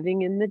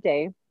living in the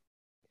day.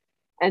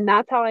 And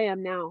that's how I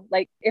am now.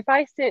 Like if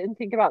I sit and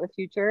think about the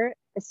future,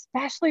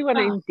 especially when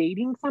Oh, I'm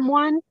dating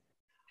someone,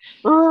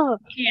 oh,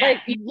 yeah,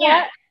 like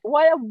yeah.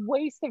 what a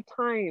waste of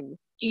time.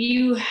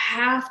 You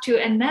have to,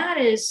 and that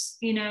is,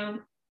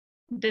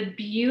 the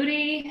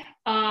beauty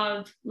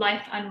of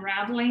life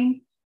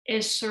unraveling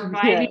is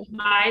surviving Yeah.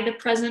 by the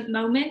present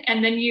moment.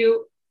 And then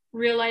you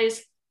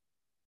realize,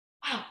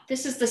 wow,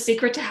 this is the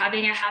secret to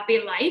having a happy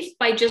life,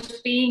 by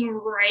just being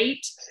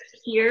right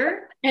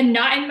here and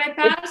not in my It's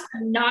past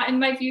and not in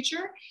my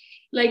future.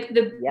 Like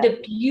the yeah.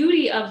 the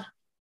beauty of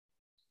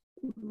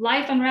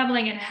life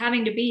unraveling and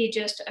having to be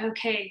just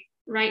okay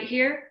right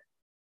here,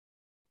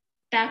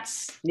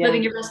 that's Yeah.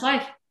 living your best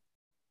life.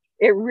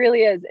 It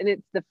really is. And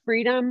it's the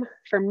freedom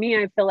for me.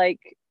 I feel like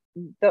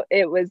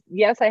it was,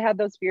 yes, I had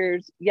those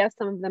fears. Yes,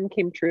 some of them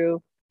came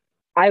true.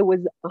 I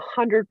was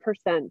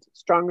 100%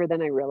 stronger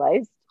than I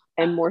realized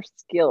and more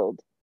skilled.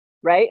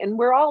 Right. And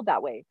we're all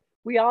that way.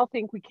 We all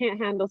think we can't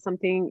handle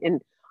something.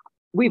 And Oh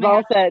we've my God.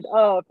 all said,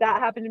 oh, if that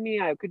happened to me,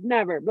 I could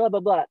never, blah,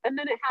 blah, blah. And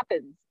then it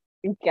happens.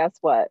 And guess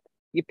what?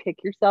 You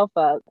pick yourself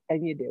up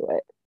and you do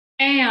it.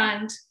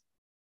 And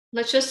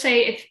let's just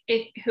say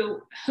if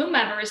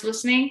whomever is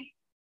listening,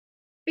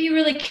 be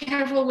really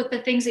careful with the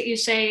things that you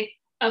say.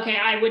 Okay,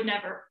 I would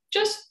never.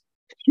 Just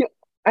Yeah,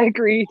 I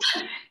agree.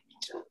 be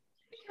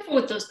careful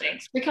with those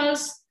things,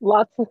 because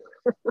Lots of,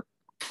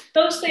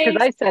 those because things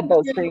I said come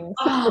those through. things.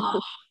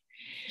 Oh,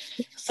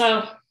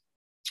 so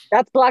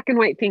That's black and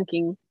white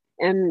thinking.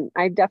 And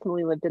I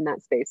definitely lived in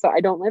that space. So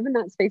I don't live in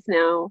that space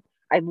now.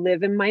 I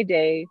live in my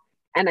day.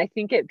 And I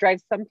think it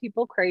drives some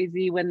people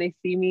crazy when they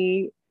see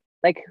me,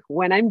 like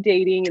when I'm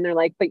dating and they're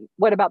like, but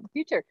what about the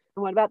future?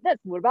 And what about this?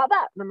 And what about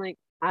that? And I'm like,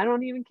 I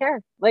don't even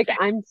care. Like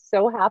I'm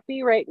so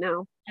happy right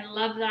now. I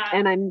love that.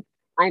 And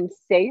I'm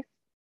safe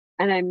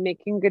and I'm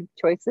making good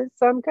choices.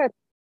 So I'm good.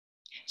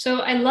 So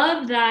I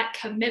love that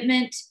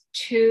commitment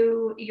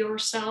to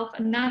yourself,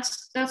 and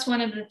that's one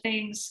of the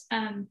things.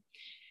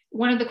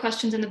 One of the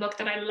questions in the book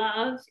that I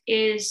love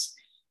is,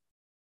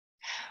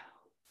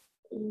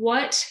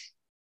 what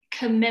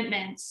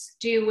commitments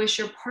do you wish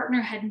your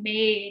partner had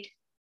made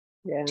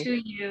Yeah. to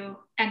you,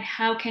 and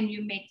how can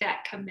you make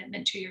that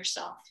commitment to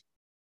yourself?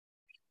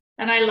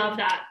 And I love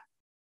that.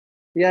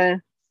 Yeah.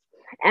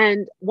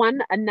 And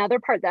another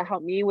part that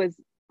helped me was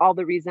all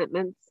the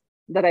resentments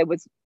that I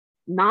was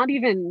not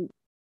even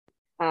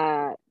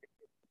uh,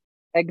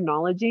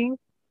 acknowledging,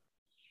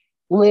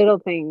 little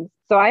things.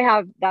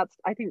 So that's,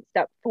 I think,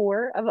 step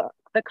 4 of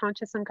the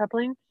conscious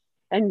uncoupling.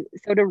 And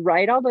so to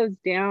write all those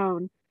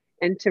down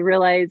and to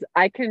realize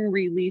I can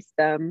release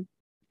them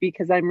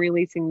because I'm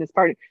releasing this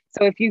part.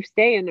 So if you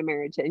stay in a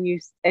marriage and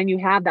you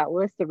have that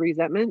list of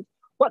resentments,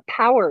 what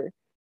power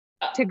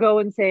to go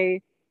and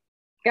say,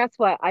 guess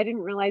what? I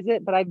didn't realize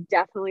it, but I've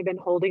definitely been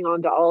holding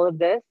on to all of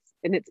this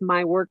and it's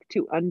my work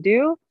to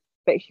undo.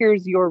 But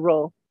here's your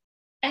role.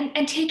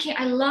 And taking,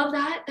 I love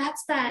that.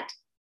 That's that,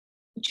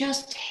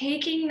 just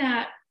taking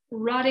that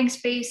rotting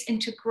space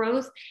into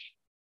growth.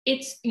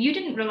 It's, you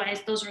didn't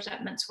realize those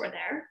resentments were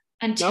there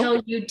Nope.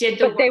 until you did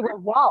the But work. they were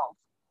walls.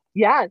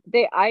 Yeah,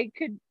 I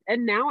could,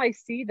 and now I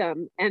see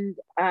them. And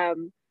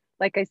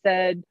like I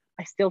said,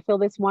 I still feel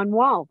this one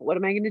wall. What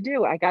am I going to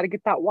do? I got to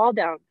get that wall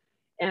down.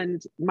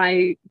 And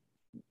my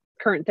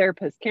current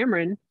therapist,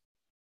 Cameron,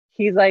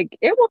 he's like,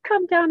 it will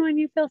come down when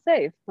you feel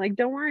safe. Like,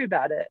 don't worry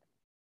about it.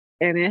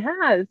 And it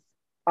has,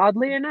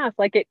 oddly enough,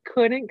 like it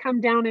couldn't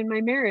come down in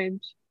my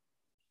marriage,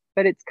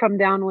 but it's come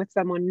down with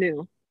someone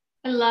new,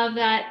 I love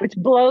that. which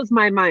blows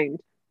my mind.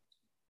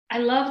 I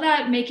love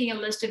that, making a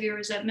list of your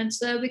resentments,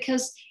 though,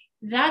 because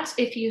that's,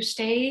 if you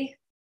stay,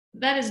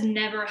 that is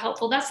never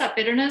helpful. That's that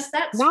bitterness.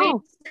 That's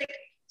No.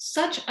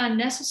 such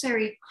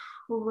unnecessary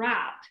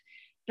crap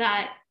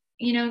that,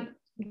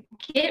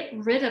 get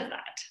rid of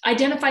that.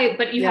 Identify,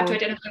 but you have to Yeah.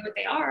 identify what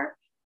they are,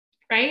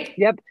 right?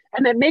 Yep.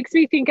 And it makes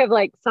me think of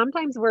like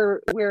sometimes we're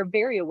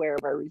very aware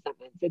of our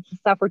resentments. It's the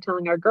stuff we're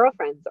telling our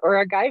girlfriends or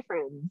our guy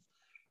friends,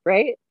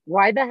 right?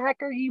 Why the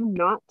heck are you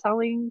not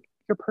telling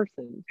your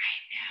person?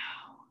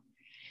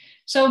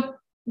 So,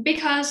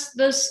 because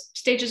those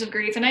stages of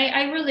grief, and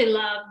I really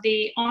love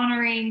the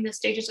honoring the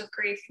stages of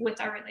grief with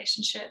our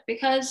relationship,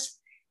 because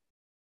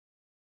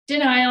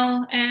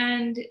denial,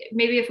 and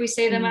maybe if we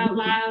say them out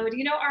loud,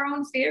 our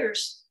own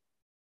fears.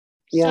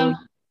 Yeah. So,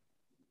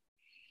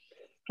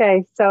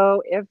 Okay.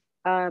 So if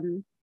I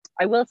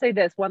will say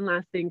this one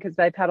last thing, because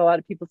I've had a lot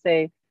of people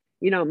say,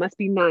 it must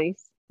be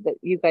nice that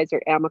you guys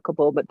are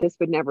amicable, but this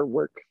would never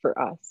work for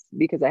us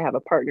because I have a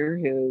partner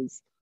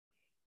who's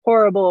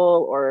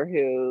horrible or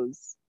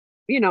who's,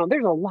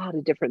 there's a lot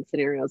of different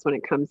scenarios when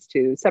it comes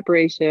to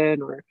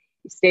separation or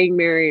staying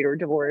married or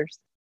divorce.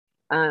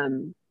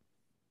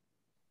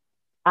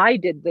 I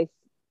did this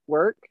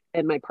work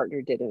and my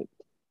partner didn't.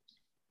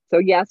 So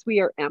yes,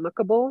 we are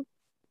amicable,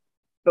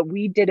 but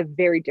we did a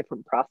very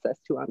different process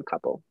to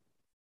uncouple.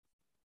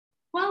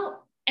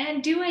 well,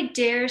 and do I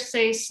dare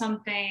say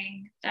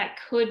something that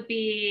could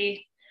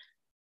be,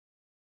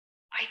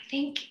 I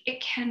think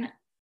it can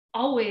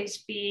always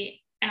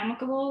be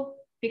amicable,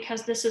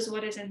 because this is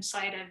what is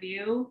inside of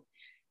you.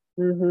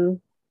 Mm-hmm.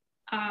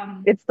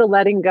 It's the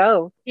letting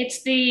go.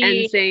 It's the,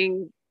 and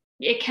saying,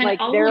 it can like,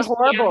 always they're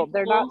horrible. be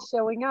They're not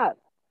showing up.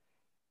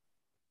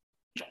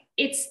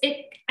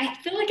 I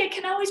feel like it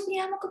can always be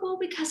amicable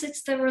because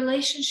it's the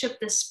relationship,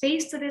 the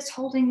space that it's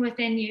holding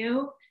within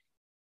you,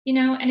 you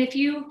know. And if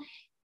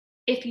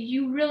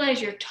you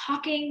realize you're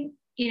talking,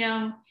 you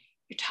know,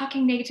 you're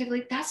talking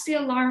negatively, that's the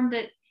alarm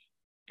that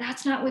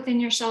that's not within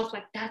yourself.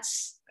 Like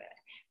that's,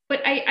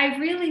 but I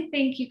really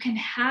think you can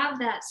have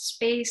that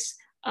space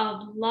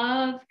of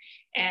love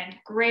and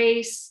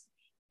grace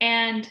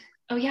and,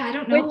 oh yeah, I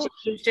don't know what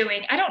he's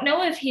doing. I don't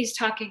know if he's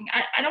talking.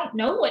 I don't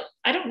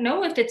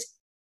know if it's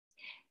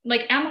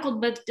like amicable,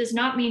 but does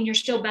not mean you're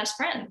still best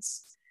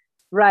friends.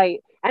 Right.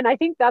 And I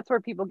think that's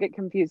where people get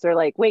confused. They're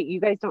like, wait, you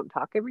guys don't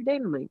talk every day?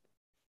 And I'm like,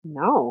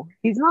 no,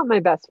 he's not my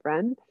best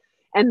friend.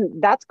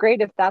 And that's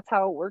great if that's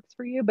how it works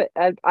for you. But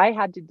I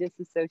had to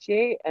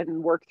disassociate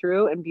and work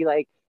through and be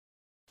like,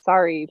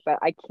 sorry, but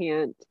I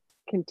can't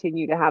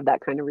continue to have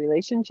that kind of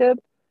relationship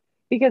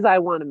because I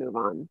want to move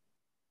on.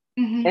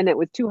 Mm-hmm. And it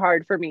was too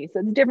hard for me. So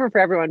it's different for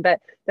everyone. But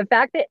the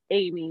fact that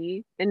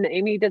Amy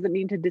doesn't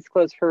mean to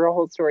disclose her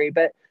whole story,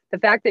 but the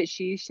fact that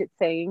she's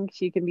saying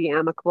she can be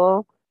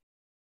amicable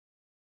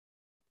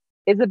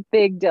is a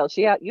big deal.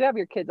 You have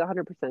your kids 100%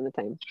 of the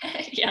time.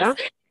 Yes. Yeah?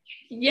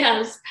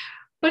 Yes.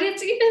 But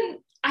it's even,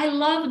 I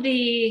love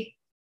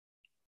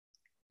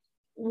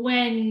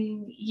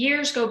when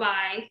years go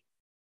by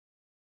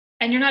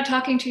and you're not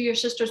talking to your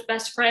sister's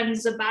best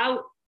friends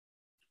about,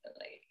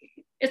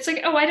 it's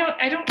like, oh, I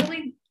don't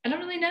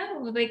really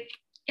know. Like,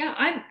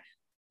 yeah,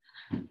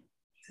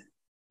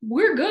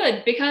 we're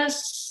good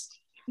because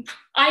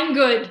I'm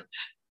good.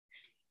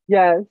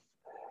 Yes.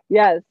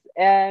 Yes.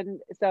 And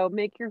so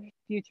make your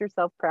future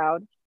self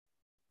proud,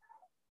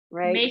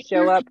 right?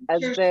 Show up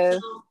as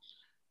this.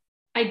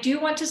 I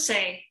do want to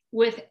say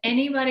with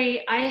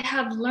anybody, I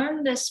have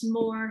learned this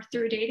more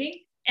through dating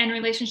and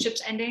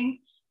relationships ending,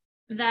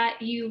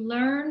 that you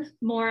learn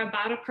more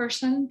about a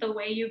person the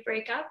way you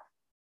break up.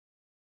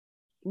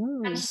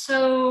 And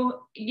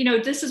so, you know,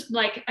 this is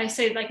like, I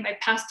say, like my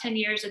past 10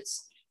 years,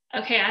 it's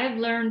okay, I've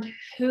learned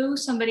who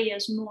somebody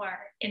is more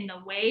in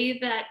the way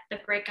that the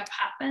breakup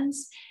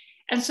happens.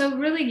 And so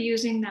really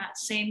using that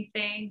same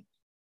thing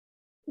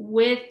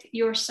with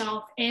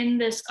yourself in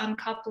this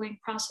uncoupling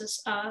process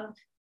of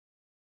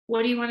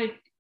who do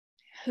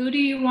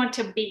you want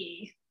to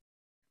be?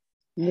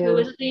 Yeah. Who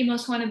is it that you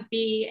most want to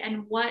be?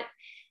 And what,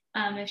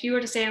 if you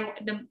were to say,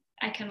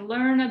 I can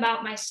learn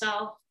about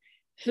myself,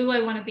 who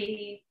I want to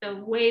be, the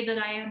way that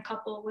I am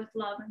coupled with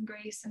love and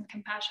grace and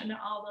compassion and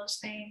all those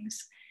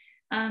things.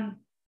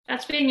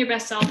 That's being your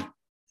best self.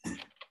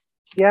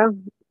 Yeah.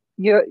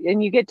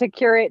 You get to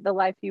curate the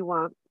life you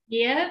want.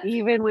 Yeah.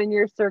 Even when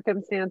your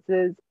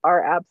circumstances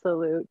are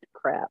absolute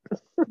crap.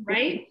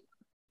 Right.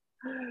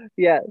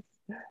 Yes.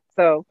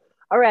 So,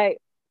 all right.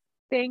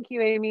 Thank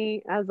you,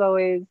 Amy, as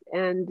always.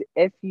 And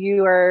if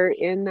you are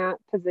in that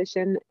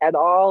position at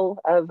all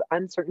of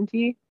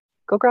uncertainty,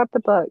 go grab the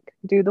book,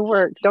 do the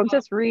work. Don't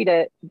just read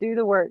it, do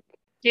the work.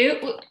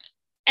 And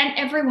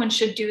everyone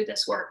should do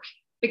this work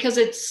because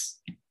it's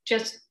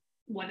just,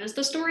 what is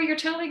the story you're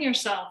telling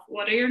yourself?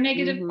 What are your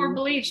negative core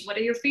beliefs? What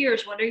are your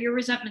fears? What are your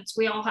resentments?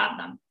 We all have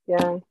them.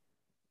 Yeah,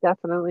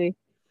 definitely.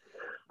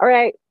 All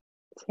right.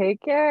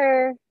 Take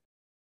care.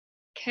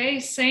 Okay,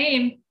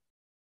 same.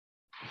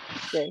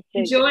 Okay,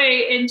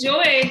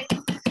 enjoy.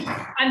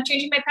 I'm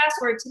changing my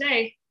password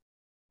today.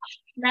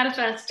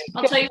 Manifest.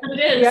 I'll tell you what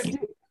it is.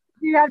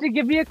 You have to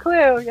give me a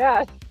clue.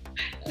 Yeah.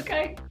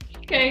 Okay.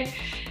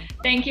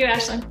 Thank you,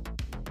 Ashlyn.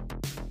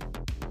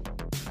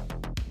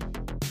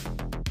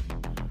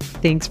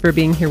 Thanks for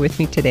being here with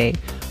me today,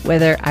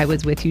 whether I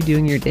was with you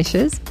doing your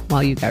dishes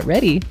while you got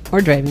ready or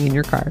driving in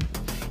your car.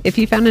 If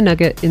you found a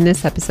nugget in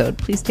this episode,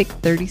 please take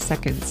 30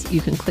 seconds.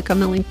 You can click on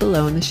the link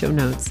below in the show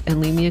notes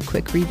and leave me a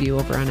quick review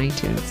over on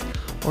iTunes,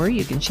 or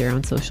you can share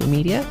on social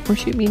media or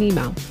shoot me an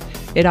email.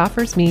 It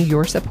offers me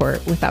your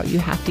support without you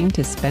having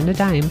to spend a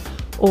dime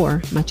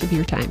or much of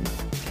your time.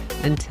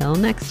 Until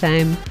next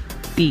time,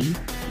 be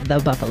the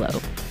buffalo.